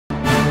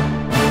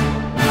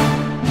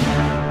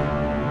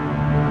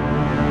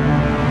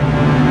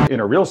in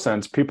a real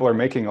sense, people are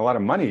making a lot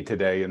of money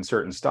today in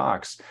certain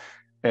stocks.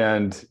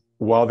 And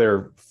while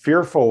they're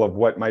fearful of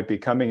what might be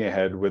coming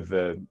ahead with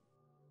the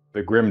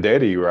grim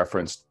data you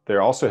referenced, they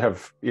also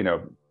have,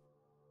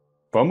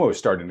 FOMO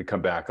starting to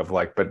come back of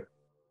like,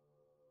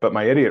 but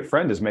my idiot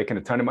friend is making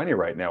a ton of money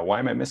right now. Why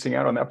am I missing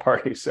out on that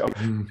party? So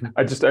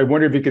I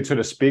wonder if you could sort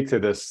of speak to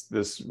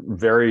this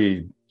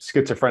very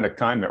schizophrenic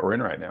time that we're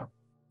in right now.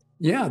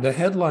 Yeah, the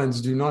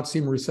headlines do not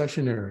seem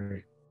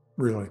recessionary,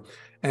 really.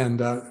 And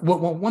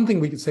one thing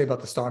we could say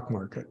about the stock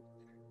market,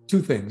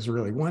 two things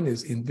really. One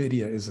is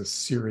NVIDIA is a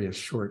serious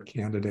short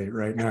candidate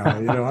right now.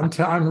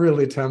 I'm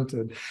really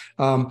tempted.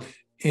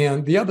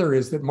 And the other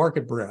is that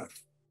market breadth,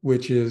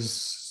 which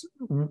is,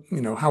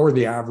 how are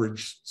the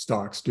average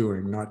stocks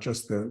doing, not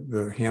just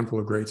the handful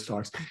of great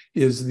stocks,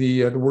 is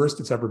the worst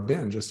it's ever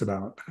been, just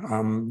about.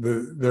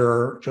 There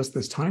are just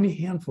this tiny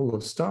handful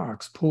of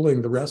stocks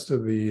pulling the rest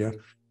of the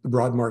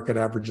broad market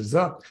averages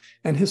up.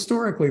 And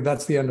historically,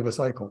 that's the end of a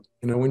cycle.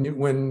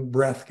 When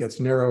breadth gets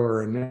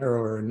narrower and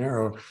narrower and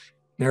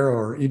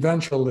narrower,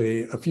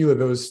 eventually a few of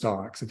those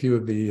stocks, a few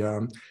of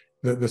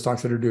the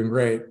stocks that are doing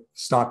great,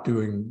 stop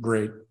doing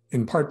great,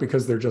 in part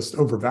because they're just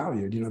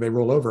overvalued. They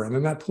roll over, and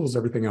then that pulls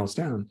everything else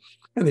down.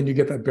 And then you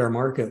get that bear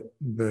market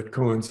that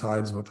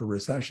coincides with a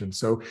recession.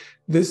 So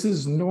this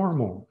is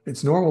normal.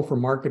 It's normal for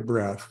market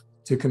breadth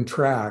to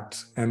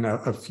contract and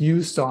a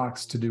few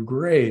stocks to do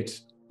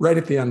great right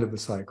at the end of the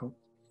cycle.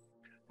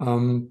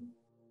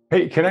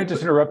 Hey, can I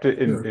just interrupt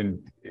it?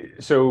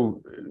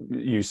 So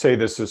you say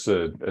this is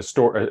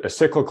a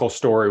cyclical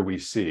story we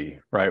see,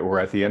 right?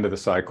 Where at the end of the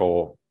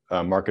cycle,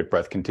 market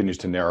breadth continues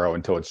to narrow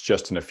until it's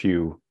just in a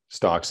few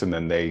stocks, and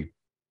then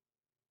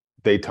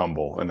they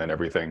tumble, and then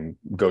everything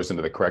goes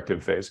into the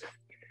corrective phase.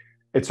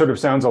 It sort of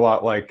sounds a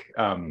lot like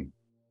the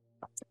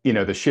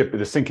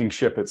sinking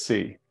ship at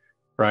sea,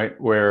 right?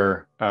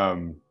 Where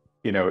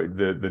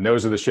the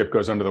nose of the ship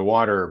goes under the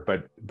water,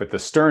 but the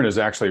stern is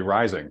actually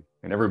rising,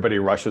 and everybody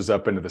rushes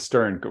up into the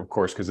stern, of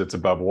course, because it's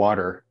above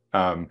water.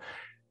 And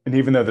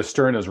even though the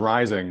stern is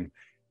rising,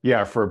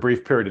 for a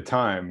brief period of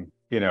time,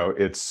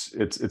 it's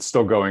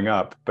still going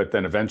up, but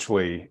then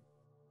eventually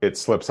it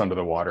slips under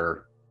the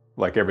water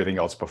like everything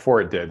else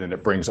before it did, and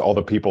it brings all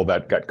the people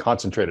that got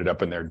concentrated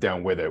up in there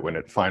down with it when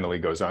it finally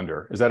goes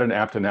under. Is that an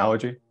apt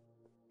analogy?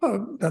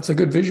 Oh, that's a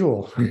good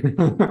visual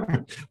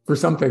for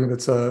something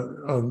that's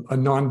a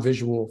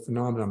non-visual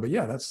phenomenon. But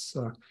yeah,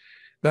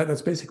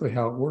 that's basically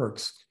how it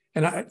works.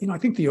 And I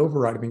think the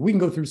override, we can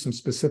go through some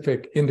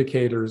specific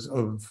indicators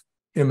of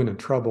imminent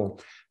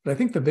trouble, but I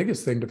think the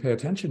biggest thing to pay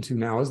attention to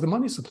now is the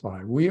money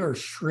supply. We are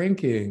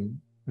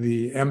shrinking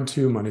the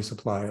M2 money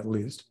supply, at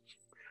least.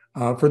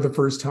 For the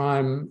first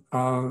time,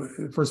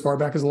 for as far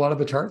back as a lot of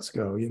the charts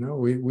go.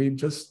 We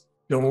just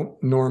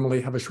don't normally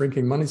have a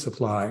shrinking money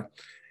supply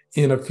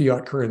in a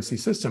fiat currency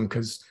system,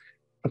 because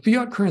a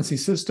fiat currency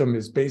system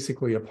is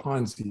basically a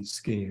Ponzi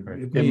scheme.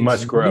 Right. It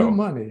must grow. New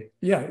money.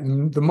 Yeah,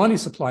 the money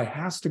supply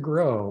has to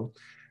grow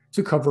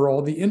to cover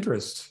all the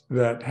interest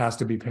that has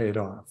to be paid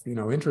off.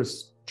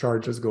 Interest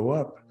charges go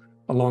up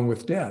along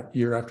with debt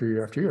year after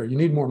year after year. You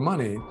need more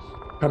money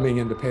coming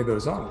in to pay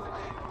those off.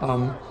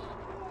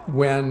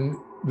 When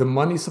the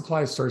money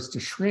supply starts to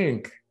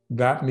shrink,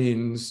 that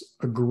means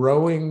a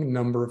growing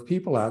number of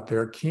people out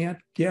there can't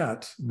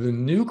get the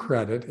new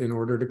credit in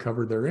order to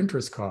cover their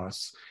interest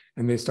costs,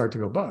 and they start to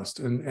go bust.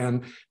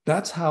 And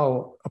that's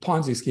how a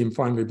Ponzi scheme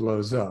finally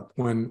blows up,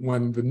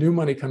 when the new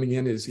money coming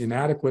in is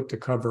inadequate to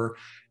cover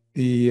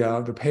the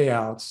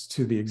payouts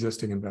to the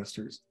existing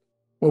investors.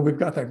 Well, we've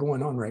got that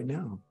going on right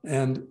now.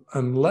 And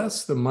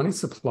unless the money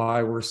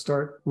supply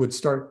would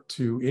start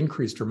to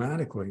increase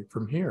dramatically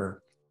from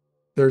here,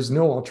 there's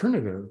no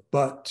alternative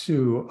but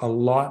to a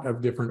lot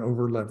of different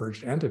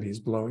over-leveraged entities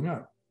blowing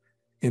up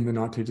in the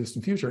not too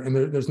distant future. And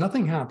there's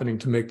nothing happening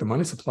to make the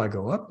money supply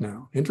go up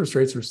now. Interest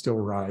rates are still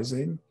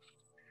rising.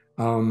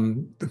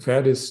 The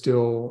Fed is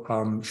still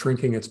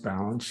shrinking its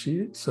balance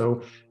sheet.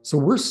 So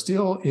we're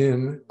still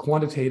in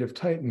quantitative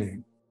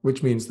tightening,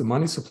 which means the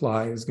money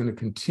supply is going to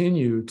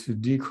continue to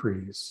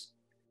decrease,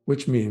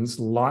 which means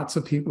lots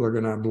of people are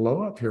going to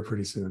blow up here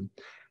pretty soon.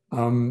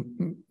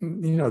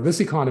 This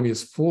economy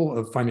is full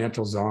of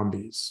financial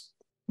zombies,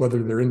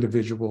 whether they're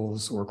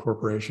individuals or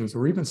corporations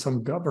or even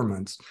some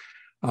governments.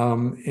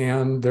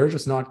 And they're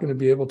just not going to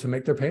be able to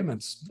make their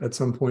payments at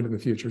some point in the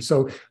future.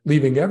 So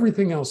leaving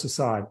everything else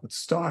aside, what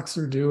stocks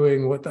are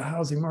doing, what the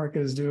housing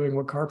market is doing,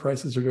 what car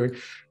prices are doing,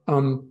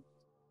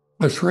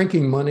 a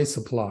shrinking money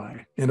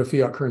supply in a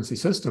fiat currency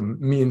system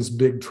means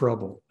big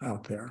trouble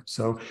out there.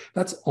 So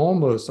that's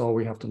almost all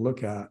we have to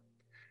look at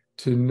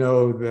to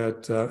know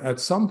that at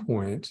some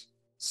point,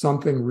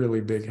 something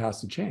really big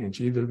has to change.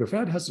 Either the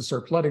Fed has to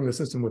start flooding the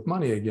system with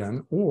money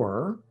again,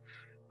 or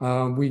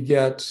we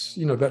get,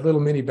 that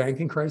little mini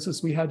banking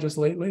crisis we had just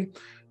lately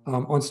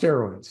on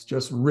steroids,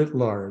 just writ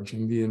large.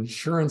 And the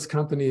insurance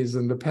companies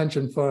and the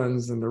pension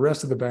funds and the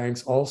rest of the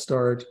banks all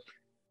start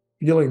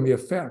feeling the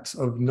effects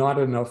of not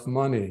enough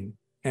money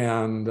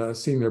and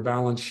seeing their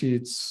balance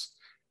sheets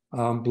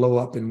blow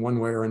up in one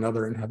way or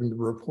another and having to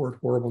report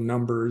horrible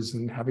numbers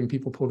and having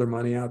people pull their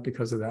money out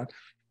because of that.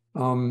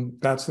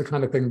 That's the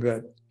kind of thing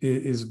that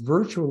is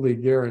virtually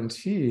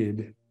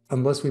guaranteed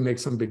unless we make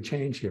some big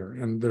change here.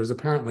 And there's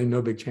apparently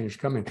no big change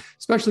coming,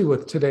 especially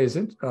with today's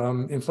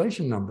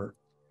inflation number.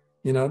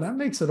 That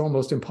makes it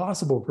almost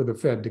impossible for the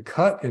Fed to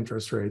cut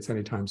interest rates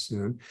anytime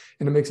soon.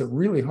 And it makes it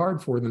really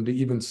hard for them to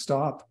even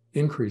stop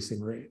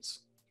increasing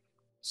rates.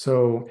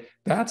 So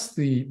that's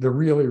the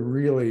really,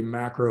 really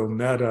macro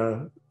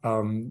meta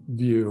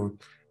view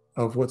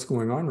of what's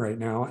going on right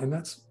now. And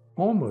that's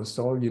almost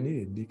all you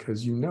need,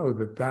 because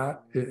that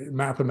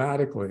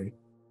mathematically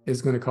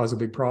is going to cause a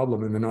big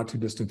problem in the not too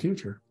distant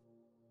future.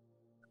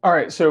 All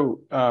right.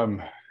 So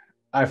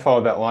I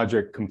follow that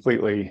logic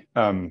completely.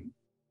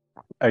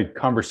 A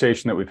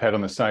conversation that we've had on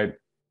the site,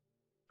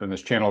 on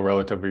this channel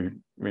relatively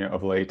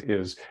of late,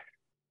 is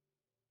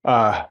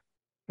that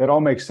all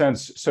makes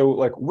sense. So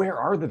like, where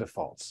are the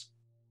defaults,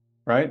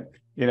 right?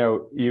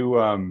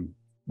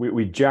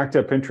 We jacked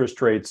up interest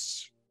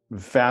rates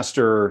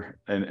faster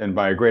and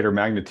by a greater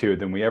magnitude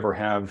than we ever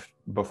have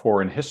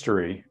before in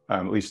history,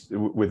 at least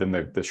within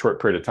the short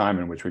period of time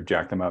in which we've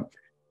jacked them up.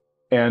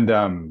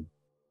 And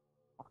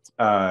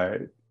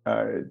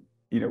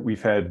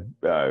we've had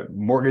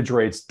mortgage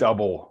rates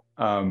double.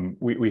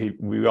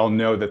 We all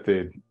know that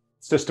the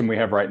system we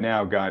have right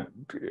now got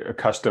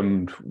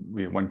accustomed,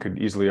 one could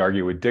easily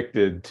argue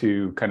addicted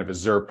to kind of a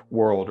ZERP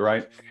world,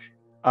 right?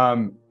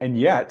 And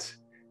yet,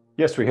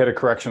 yes, we had a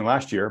correction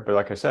last year, but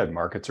like I said,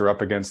 markets are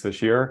up against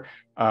this year.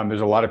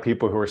 There's a lot of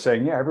people who are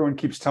saying, yeah, everyone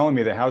keeps telling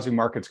me the housing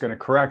market's going to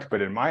correct,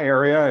 but in my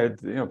area,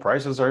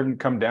 prices haven't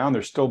come down.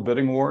 There's still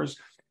bidding wars.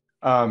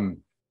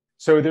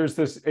 So there's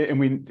this,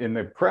 and in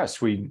the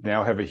press, we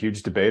now have a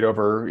huge debate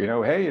over,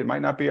 hey, it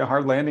might not be a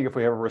hard landing if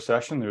we have a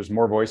recession. There's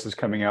more voices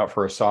coming out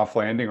for a soft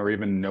landing or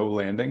even no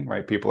landing,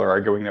 right? People are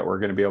arguing that we're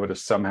going to be able to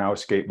somehow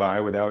skate by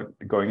without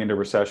going into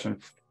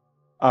recession.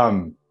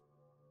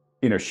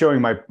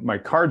 Showing my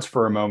cards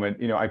for a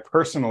moment, I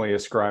personally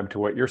ascribe to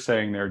what you're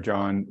saying there,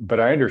 John, but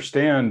I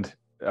understand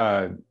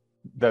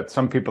that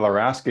some people are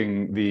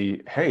asking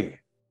hey,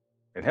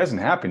 it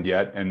hasn't happened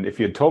yet. And if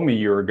you had told me a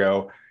year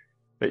ago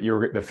that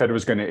the Fed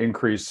was going to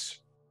increase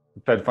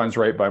Fed funds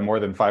rate by more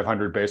than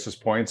 500 basis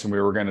points, and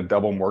we were going to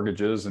double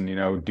mortgages and,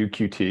 do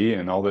QT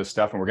and all this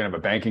stuff, and we're going to have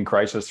a banking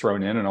crisis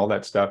thrown in and all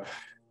that stuff,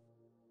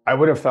 I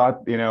would have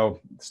thought,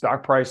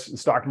 stock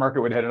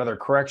market would have had another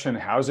correction.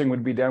 Housing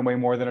would be down way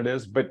more than it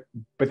is, but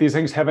these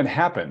things haven't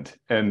happened.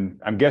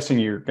 And I'm guessing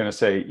you're going to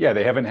say, yeah,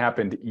 they haven't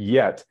happened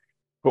yet,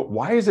 but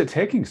why is it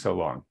taking so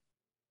long?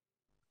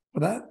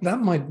 Well,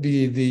 that might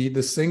be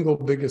the single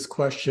biggest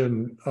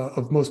question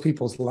of most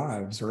people's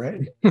lives,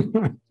 right?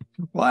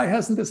 Why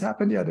hasn't this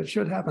happened yet? It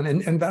should happen.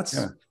 And that's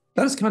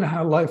kind of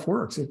how life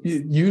works.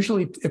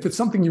 Usually, if it's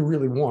something you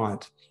really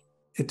want,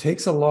 it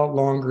takes a lot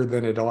longer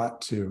than it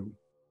ought to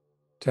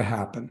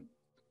happen.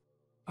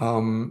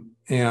 And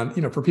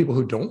for people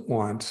who don't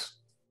want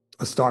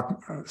a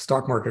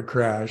stock market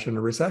crash and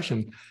a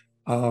recession,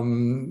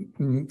 it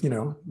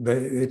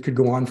could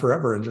go on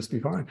forever and just be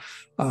fine.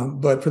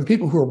 But for the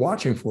people who are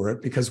watching for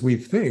it, because we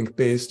think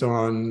based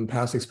on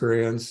past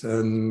experience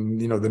and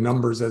the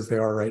numbers as they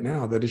are right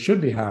now that it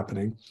should be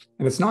happening,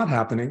 and it's not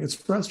happening, it's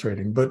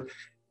frustrating. But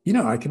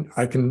I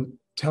can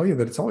tell you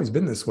that it's always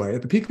been this way.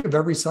 At the peak of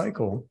every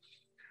cycle,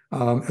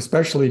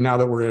 especially now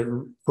that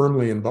we're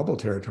firmly in bubble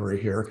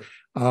territory here,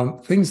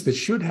 things that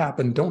should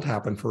happen don't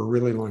happen for a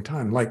really long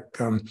time. Like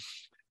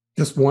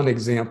just one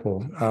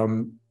example.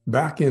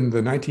 Back in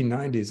the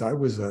 1990s, I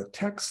was a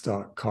tech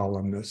stock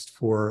columnist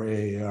for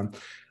a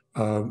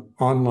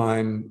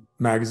online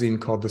magazine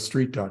called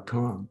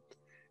TheStreet.com.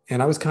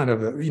 And I was kind of,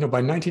 by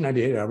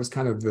 1998, I was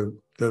kind of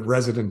the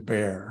resident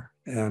bear.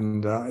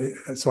 And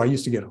so I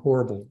used to get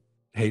horrible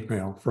hate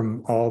mail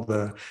from all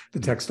the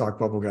tech stock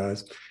bubble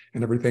guys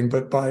and everything.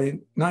 But by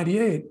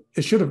 98,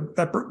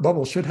 that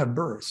bubble should have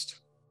burst.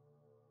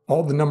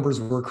 All the numbers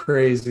were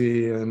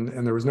crazy and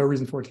there was no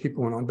reason for it to keep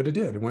going on, but it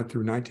did. It went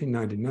through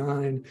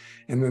 1999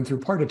 and then through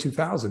part of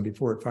 2000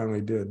 before it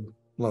finally did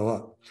blow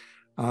up.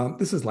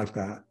 This is like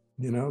that.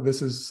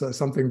 This is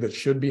something that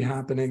should be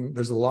happening.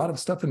 There's a lot of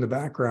stuff in the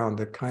background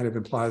that kind of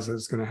implies that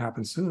it's going to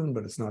happen soon,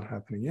 but it's not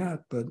happening yet.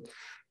 But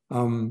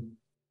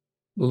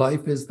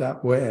life is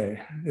that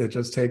way. It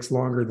just takes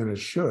longer than it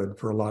should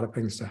for a lot of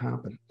things to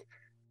happen.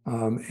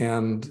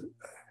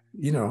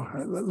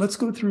 Let's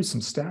go through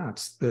some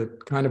stats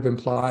that kind of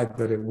imply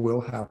that it will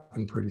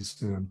happen pretty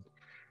soon,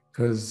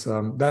 because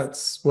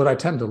that's what I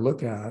tend to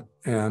look at.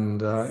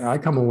 And I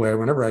come away,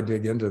 whenever I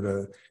dig into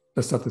the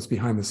stuff that's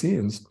behind the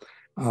scenes,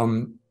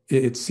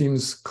 it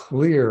seems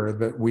clear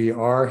that we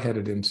are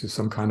headed into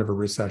some kind of a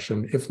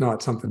recession, if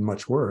not something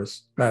much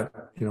worse. That,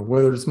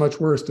 whether it's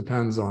much worse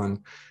depends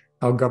on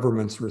how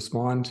governments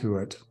respond to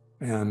it.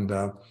 And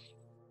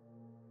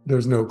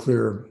there's no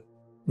clear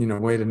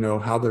way to know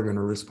how they're going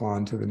to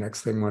respond to the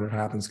next thing when it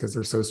happens, because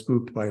they're so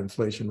spooked by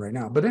inflation right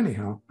now. But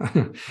anyhow,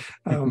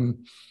 the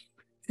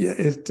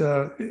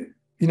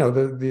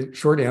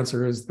short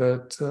answer is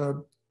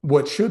that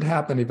what should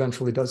happen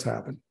eventually does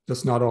happen.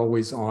 just not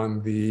always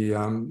on the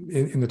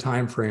in the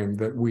time frame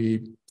that we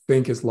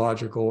think is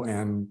logical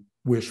and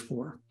wish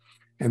for.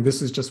 And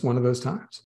this is just one of those times.